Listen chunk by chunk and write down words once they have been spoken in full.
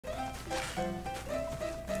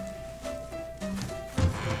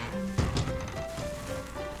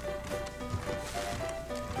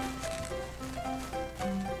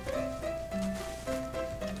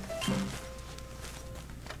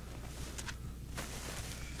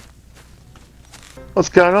What's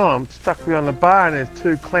going on? I'm stuck behind the bar and there's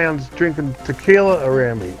two clowns drinking tequila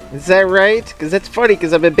around me. Is that right? Because that's funny,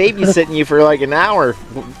 because I've been babysitting you for like an hour.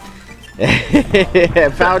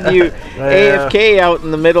 I found you AFK out in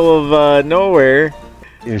the middle of nowhere.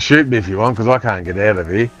 You can shoot me if you want, because I can't get out of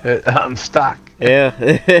here. I'm stuck. Yeah.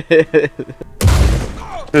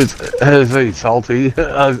 Who's he, Salty?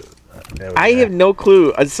 I have no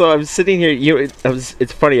clue. So I'm sitting here.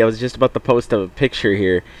 It's funny. I was just about to post a picture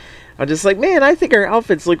here. I'm just like, man, I think our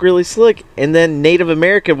outfits look really slick. And then Native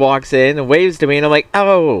American walks in and waves to me, and I'm like,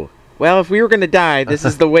 oh, well, if we were gonna die, this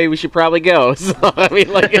is the way we should probably go. So at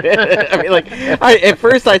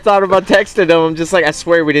first I thought about texting him. I'm just like, I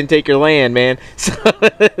swear we didn't take your land, man. So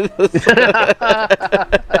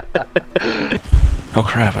oh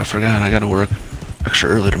crap! I forgot. I gotta work extra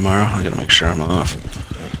early tomorrow. I gotta make sure I'm off.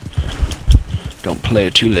 Don't play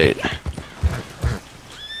it too late.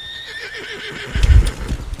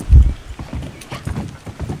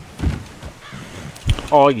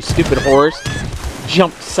 Oh, you stupid horse.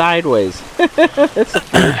 Jumped sideways.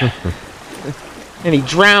 And he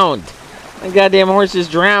drowned. That goddamn horse is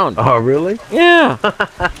drowned. Oh, really? Yeah.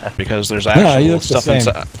 Because there's actual stuff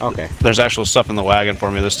inside. Okay. There's actual stuff in the wagon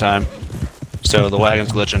for me this time. So the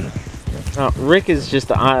wagon's glitching. Rick is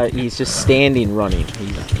just he's just standing running.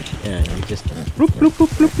 He just bloop, bloop, bloop,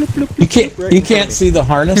 bloop, bloop, bloop, You can't see the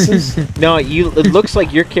harnesses? No, it looks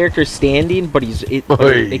like your character's standing, but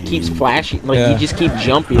it keeps flashing. Like you just keep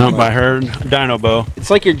jumping. Nope, I heard Dino Bow. It's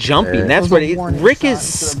like you're jumping. That's what Rick is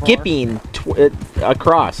skipping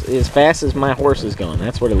across as fast as my horse is going.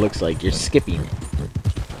 That's what it looks like. You're skipping.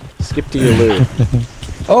 Skip to your loo.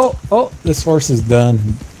 Oh, this horse is done.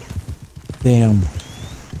 Damn.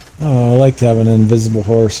 Oh, I like to have an invisible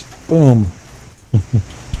horse. Boom.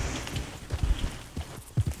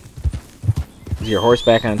 Is your horse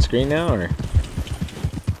back on screen now, or?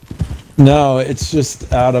 No, it's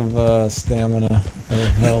just out of stamina or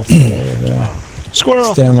health.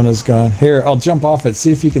 Squirrel. Stamina's gone. Here, I'll jump off it.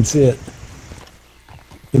 See if you can see it.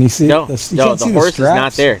 Can you see no, it? No, the horse is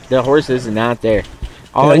not there. The horse is not there.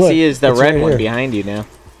 All I see is the red one behind you now.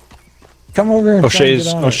 Come over and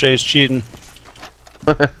O'Shea's cheating.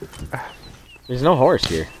 There's no horse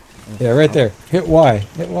here. Yeah, right there. Hit Y.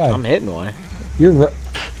 Hit Y. I'm hitting Y. You're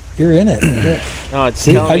in it. No, it's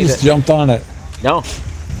see, I just jumped on it. No,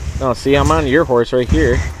 see, I'm on your horse right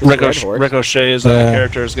here. Rick O'Shea's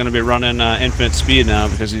character is going to be running infinite speed now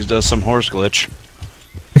because he does some horse glitch.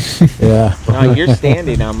 Yeah. No, you're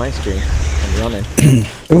standing on my screen. I'm running.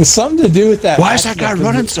 It was something to do with that. Why is that guy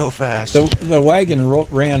running so fast? The wagon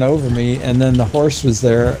ran over me, and then the horse was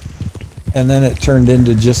there, and then it turned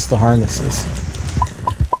into just the harnesses.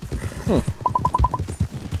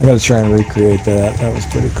 I gotta try and recreate that. That was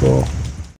pretty cool.